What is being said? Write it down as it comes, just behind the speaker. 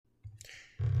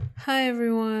Hi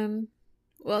everyone.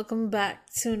 Welcome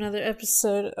back to another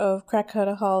episode of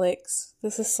Crackheadaholics.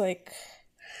 This is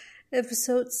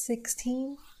episode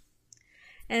 16.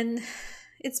 And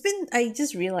I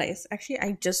just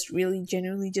really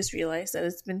genuinely just realized that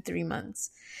it's been 3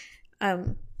 months.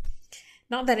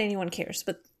 Not that anyone cares,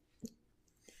 but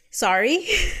sorry.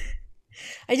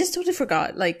 I just totally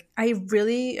forgot. I've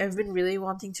been really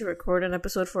wanting to record an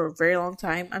episode for a very long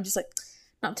time. I'm just like,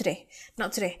 not today.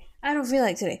 Not today. I don't feel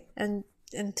like today. And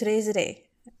today's the day.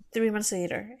 3 months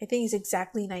later. I think it's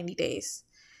exactly 90 days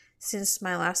since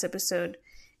my last episode.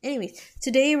 Anyways,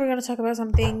 today we're going to talk about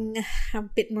something a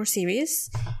bit more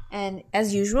serious. And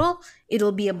as usual,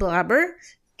 it'll be a blabber.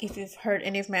 If you've heard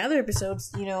any of my other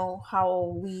episodes, you know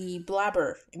how we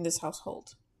blabber in this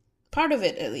household. Part of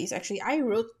it, at least. Actually, I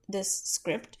wrote this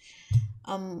script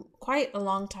quite a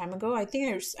long time ago. I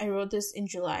think I wrote this in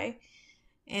July.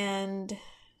 And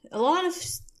a lot of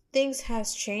things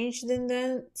has changed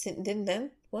since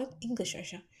then. What? English,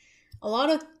 Aisha. A lot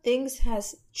of things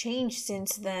has changed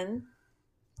since then.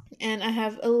 And I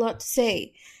have a lot to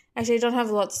say. Actually, I don't have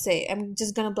a lot to say. I'm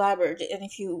just gonna blabber. And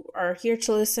if you are here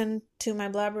to listen to my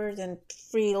blabber, then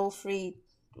feel free.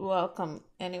 Welcome.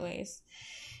 Anyways,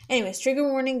 trigger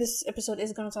warning. This episode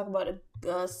is gonna talk about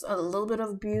a little bit of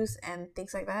abuse and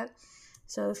things like that.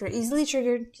 So if you're easily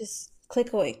triggered, just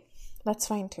click away. That's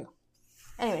fine too.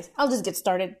 Anyways, I'll just get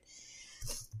started.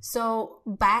 So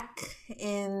back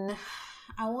in,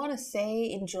 I want to say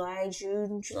in July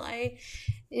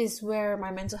is where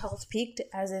my mental health peaked,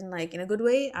 as in in a good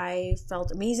way. I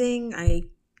felt amazing.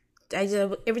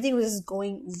 Everything was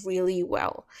going really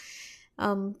well.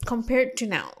 Compared to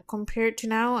now,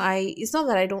 it's not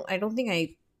that I don't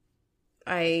think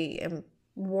I am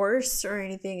worse or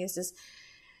anything. It's just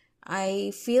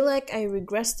I feel like I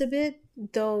regressed a bit,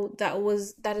 though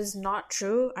that is not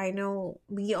true. I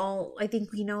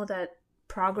think we know that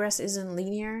progress isn't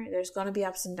linear. There's gonna be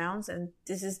ups and downs, and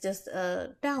this is just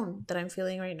a down that I'm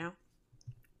feeling right now.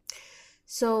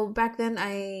 So back then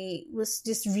I was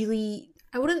just really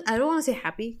I don't want to say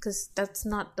happy, because that's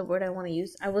not the word I want to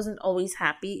use. I wasn't always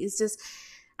happy. It's just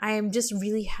I am just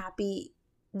really happy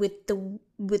with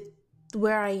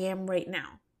where I am right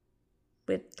now,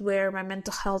 with where my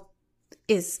mental health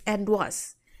is and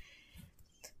was.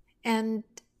 And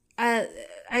I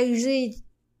usually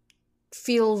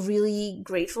feel really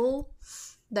grateful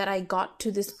that I got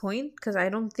to this point, because I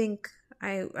don't think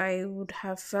I would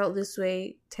have felt this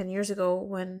way 10 years ago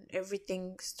when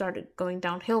everything started going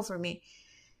downhill for me.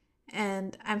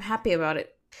 And I'm happy about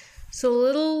it. So a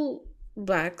little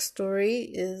backstory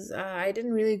is I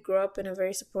didn't really grow up in a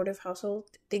very supportive household.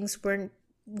 Things weren't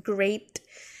great.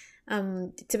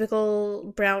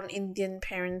 Typical brown Indian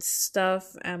parents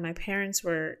stuff. My parents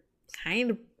were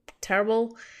kind of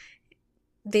terrible.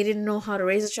 They didn't know how to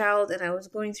raise a child, and I was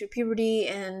going through puberty,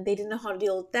 and they didn't know how to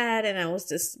deal with that, and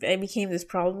I became this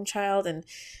problem child, and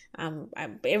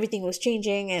everything was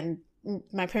changing, and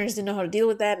my parents didn't know how to deal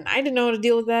with that, and I didn't know how to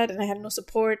deal with that, and I had no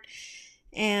support.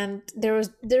 And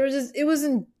it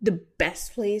wasn't the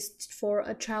best place for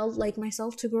a child like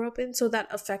myself to grow up in, so that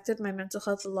affected my mental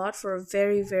health a lot for a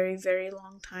very, very, very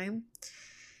long time.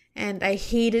 And I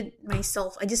hated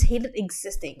myself. I just hated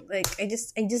existing. I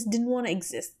just didn't want to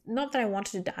exist. Not that I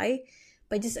wanted to die,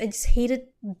 but I just hated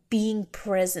being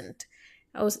present.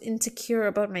 I was insecure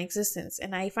about my existence,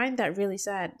 and I find that really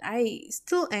sad. I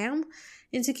still am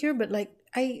insecure, but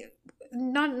I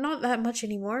not that much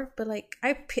anymore, but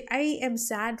I am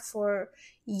sad for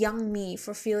young me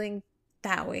for feeling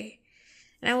that way.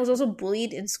 And I was also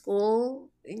bullied in school.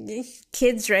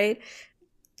 Kids, right?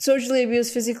 Socially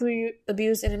abused, physically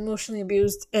abused, and emotionally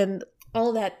abused, and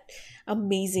all that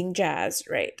amazing jazz,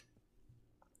 right?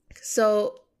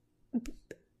 So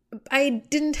I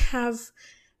didn't have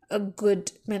a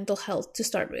good mental health to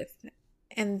start with.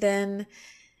 And then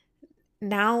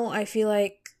now I feel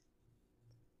like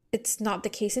it's not the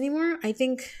case anymore. I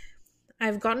think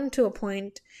I've gotten to a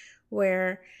point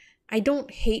where I don't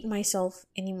hate myself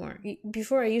anymore.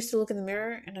 Before, I used to look in the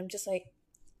mirror and I'm just like,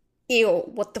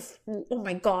 ew, oh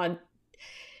my god,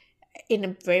 in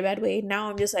a very bad way. Now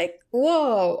I'm just like,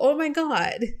 whoa, oh my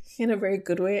god, in a very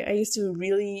good way. I used to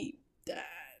really,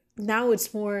 now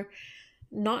it's more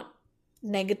not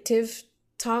negative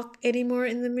talk anymore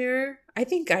in the mirror. I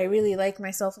think I really like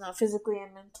myself now, physically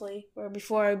and mentally, where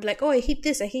before I'd be like, oh, I hate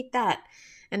this, I hate that.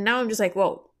 And now I'm just like,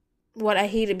 whoa, what I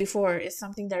hated before is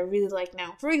something that I really like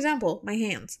now. For example, my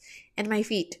hands and my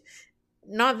feet.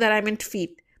 Not that I'm into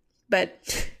feet,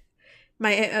 but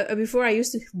before I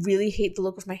used to really hate the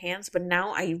look of my hands, but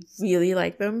now I really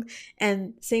like them.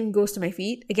 And same goes to my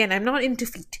feet. Again, I'm not into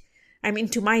feet. I'm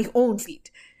into my own feet.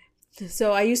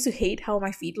 So I used to hate how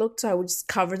my feet looked, so I would just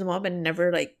cover them up and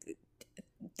never like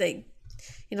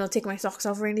take my socks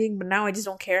off or anything. But now I just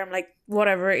don't care. I'm like,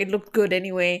 whatever, it looked good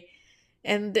anyway.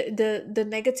 And the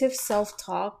negative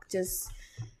self-talk just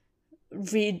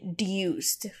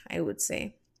reduced, I would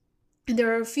say. And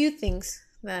there are a few things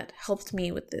that helped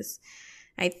me with this,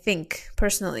 I think,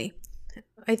 personally.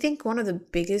 I think one of the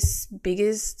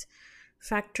biggest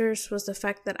factors was the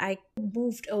fact that I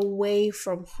moved away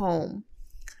from home.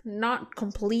 Not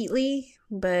completely,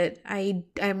 but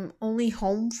I'm only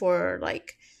home for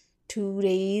like 2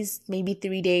 days, maybe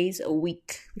 3 days a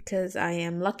week, because I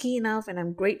am lucky enough and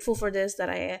I'm grateful for this that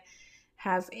I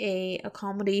have a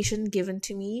accommodation given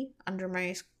to me under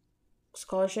my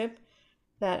scholarship,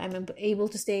 that I'm able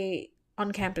to stay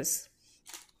on campus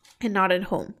and not at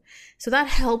home. So that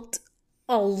helped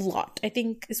a lot. I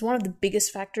think it's one of the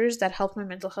biggest factors that helped my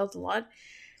mental health a lot,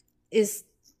 is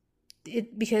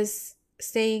it because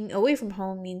staying away from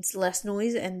home means less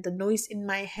noise, and the noise in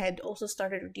my head also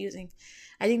started reducing.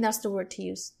 I think that's the word to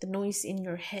use, the noise in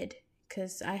your head,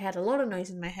 because I had a lot of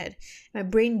noise in my head. My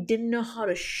brain didn't know how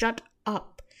to shut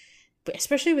up, but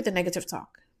especially with the negative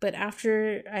talk. But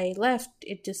after I left,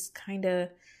 it just quieted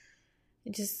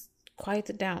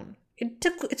down. It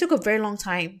took a very long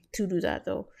time to do that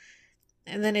though.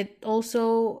 And then it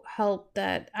also helped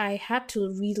that I had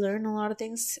to relearn a lot of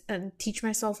things and teach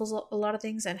myself a lot of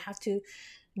things and have to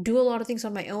do a lot of things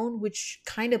on my own, which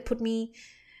kind of put me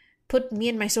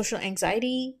and my social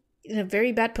anxiety in a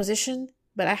very bad position.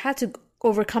 But I had to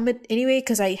overcome it anyway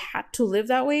because I had to live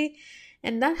that way,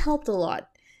 and that helped a lot.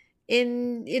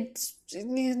 It's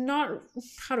not,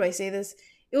 how do I say this?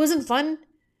 It wasn't fun,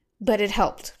 but it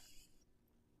helped.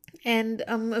 And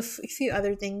a few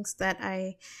other things that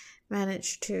I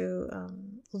managed to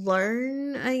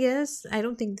learn, I guess. I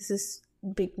don't think this is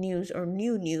big news or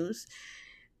new news,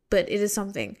 but it is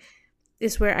something.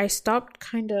 Is where I stopped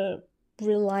kind of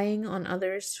relying on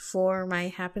others for my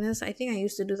happiness. I think I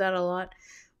used to do that a lot,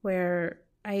 where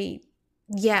I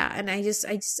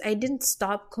didn't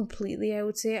stop completely, I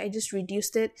would say. I just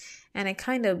reduced it, and I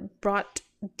kind of brought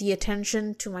the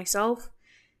attention to myself,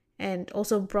 and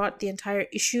also brought the entire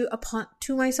issue upon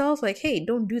to myself. Like, hey,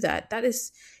 don't do that. That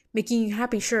is making you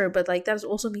happy, sure, but like that is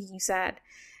also making you sad.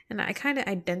 And I kind of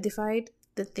identified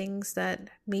the things that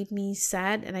made me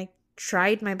sad, and I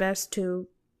tried my best to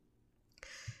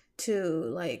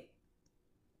like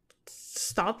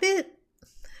stop it.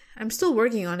 I'm still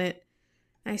working on it.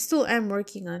 I still am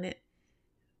working on it,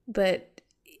 but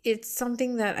it's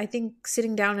something that I think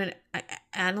sitting down and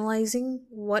analyzing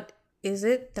what is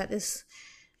it that is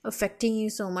affecting you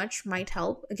so much might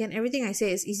help. Again, everything I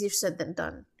say is easier said than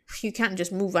done. You can't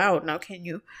just move out now, can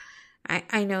you?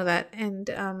 I know that,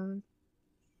 and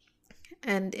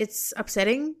it's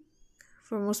upsetting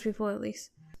for most people, at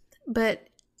least. But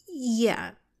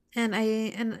yeah, and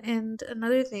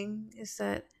another thing is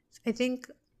that I think,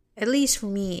 at least for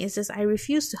me, is this: I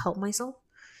refuse to help myself.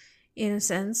 In a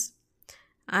sense,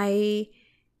 I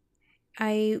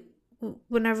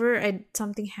whenever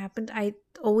something happened, I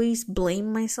always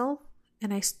blame myself,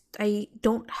 and I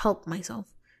don't help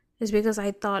myself. It's because I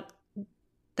thought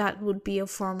that would be a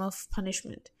form of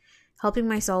punishment. Helping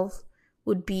myself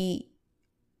would be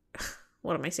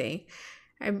what am I saying?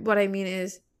 What I mean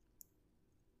is,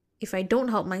 if I don't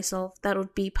help myself, that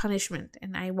would be punishment,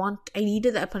 and I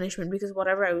needed that punishment because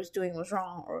whatever I was doing was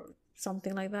wrong or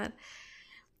something like that.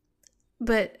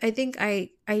 But I think I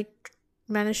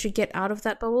managed to get out of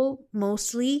that bubble,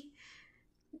 mostly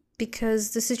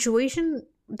because the situation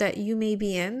that you may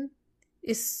be in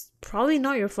is probably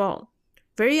not your fault.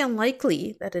 Very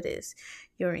unlikely that it is.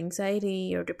 Your anxiety,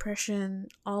 your depression,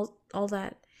 all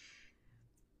that.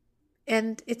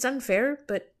 And it's unfair,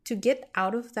 but to get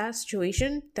out of that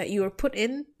situation that you were put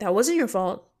in, that wasn't your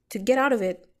fault, to get out of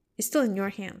it is still in your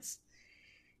hands.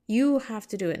 You have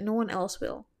to do it. No one else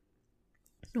will.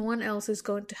 No one else is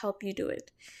going to help you do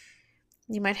it.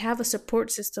 You might have a support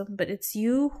system, but it's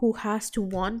you who has to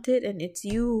want it, and it's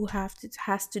you who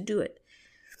has to do it.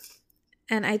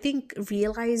 And I think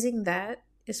realizing that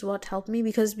is what helped me,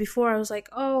 because before I was like,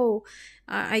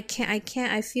 I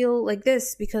can't, I feel like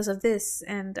this because of this,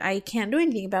 and I can't do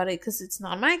anything about it because it's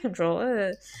not my control.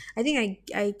 I think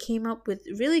I came up with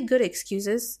really good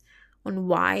excuses on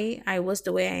why I was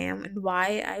the way I am and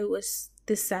why I was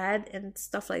this sad and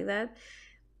stuff like that.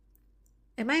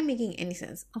 Am I making any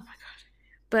sense? Oh my god.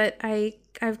 But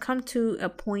I've come to a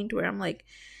point where I'm like,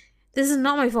 this is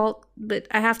not my fault, but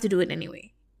I have to do it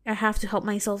anyway. I have to help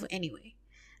myself anyway.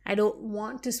 I don't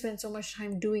want to spend so much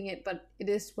time doing it, but it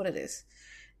is what it is.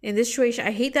 In this situation,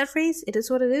 I hate that phrase, it is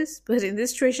what it is, but in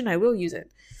this situation, I will use it.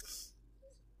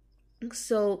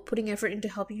 So putting effort into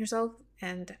helping yourself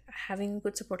and having a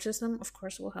good support system, of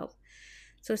course, will help.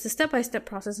 So it's a step-by-step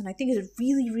process, and I think it's a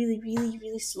really, really, really,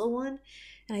 really slow one.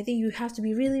 And I think you have to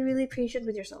be really, really patient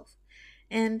with yourself.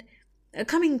 And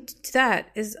coming to that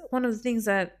is one of the things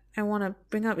that I want to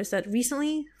bring up is that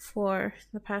recently, for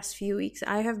the past few weeks,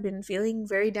 I have been feeling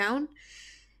very down.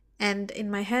 And in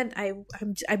my head,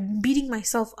 I'm beating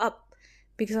myself up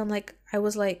because I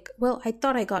was like, well, I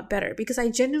thought I got better because I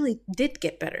genuinely did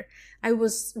get better. I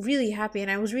was really happy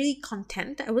and I was really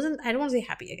content. I don't want to say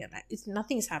happy again.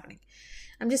 Nothing is happening.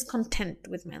 I'm just content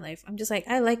with my life. I'm just like,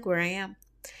 I like where I am.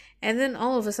 And then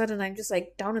all of a sudden, I'm just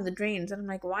like down in the drains. And I'm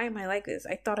like, why am I like this?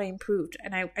 I thought I improved.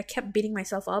 And I kept beating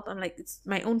myself up. I'm like, it's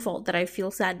my own fault that I feel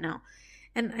sad now.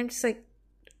 And I'm just like,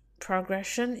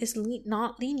 progression is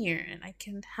not linear. And I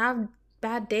can have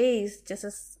bad days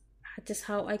just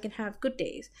how I can have good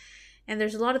days. And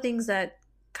there's a lot of things that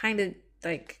kind of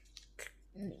like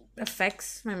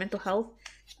affects my mental health.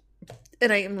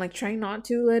 And I am like trying not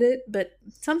to let it, but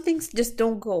some things just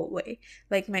don't go away,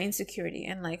 like my insecurity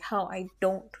and like how I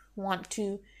don't want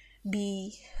to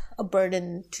be a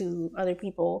burden to other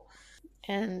people,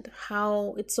 and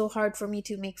how it's so hard for me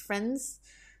to make friends.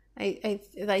 I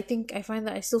think I find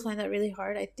that I still find that really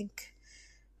hard. I think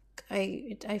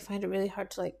I find it really hard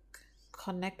to like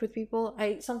connect with people.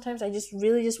 I sometimes I just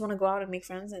really just want to go out and make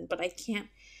friends, but I can't.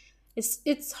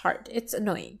 It's hard. It's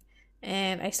annoying,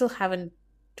 and I still haven't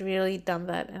really done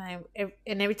that.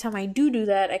 And every time I do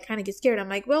that, I kind of get scared. I'm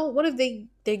like, well, what if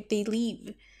they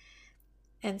leave?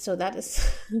 And so that is,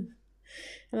 I'm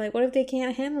like, what if they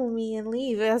can't handle me and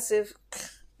leave as if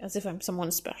I'm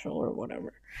someone special or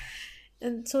whatever.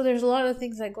 And so there's a lot of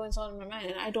things that going on in my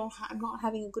mind, and I'm not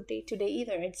having a good day today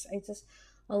either. I just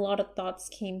a lot of thoughts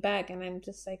came back, and I'm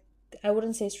just like, I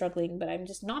wouldn't say struggling, but I'm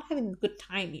just not having a good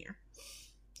time here.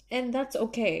 And that's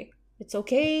okay. It's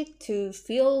okay to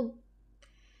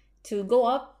go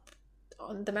up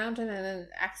on the mountain and then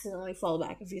accidentally fall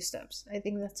back a few steps. I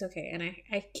think that's okay. And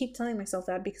I keep telling myself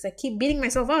that because I keep beating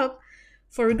myself up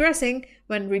for regressing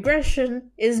when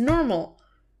regression is normal.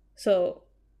 So,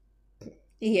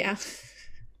 yeah.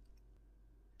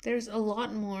 There's a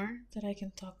lot more that I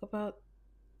can talk about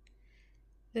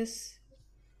this.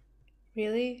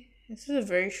 Really? This is a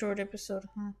very short episode,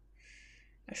 huh?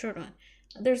 A short one.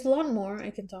 There's a lot more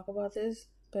I can talk about this,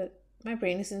 but my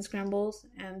brain is in scrambles,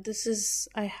 and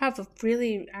I have a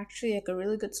really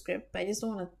good script, but I just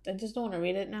don't want to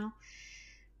read it now.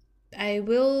 I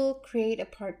will create a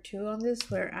part 2 on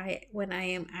this when I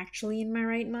am actually in my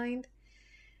right mind.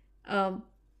 But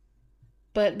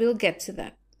we'll get to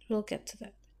that.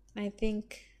 I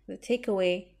think the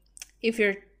takeaway, if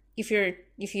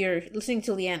you're listening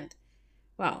till the end,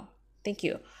 wow, thank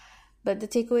you. But the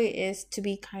takeaway is to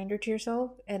be kinder to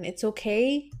yourself, and it's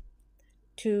okay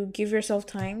to give yourself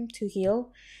time to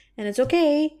heal, and it's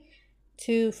okay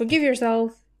to forgive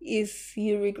yourself if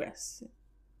you regress,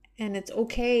 and it's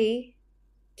okay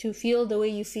to feel the way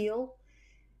you feel,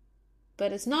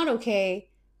 but it's not okay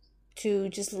to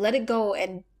just let it go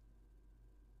and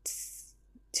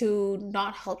to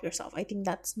not help yourself. I think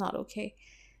that's not okay.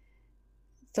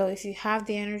 So if you have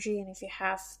the energy and if you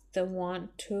have the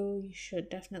want to, you should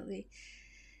definitely.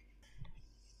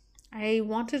 I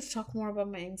wanted to talk more about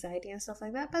my anxiety and stuff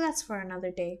like that, but that's for another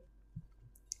day.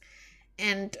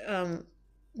 And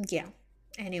yeah.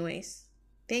 Anyways,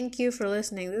 thank you for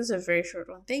listening. This is a very short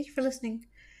one. Thank you for listening.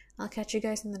 I'll catch you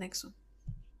guys in the next one.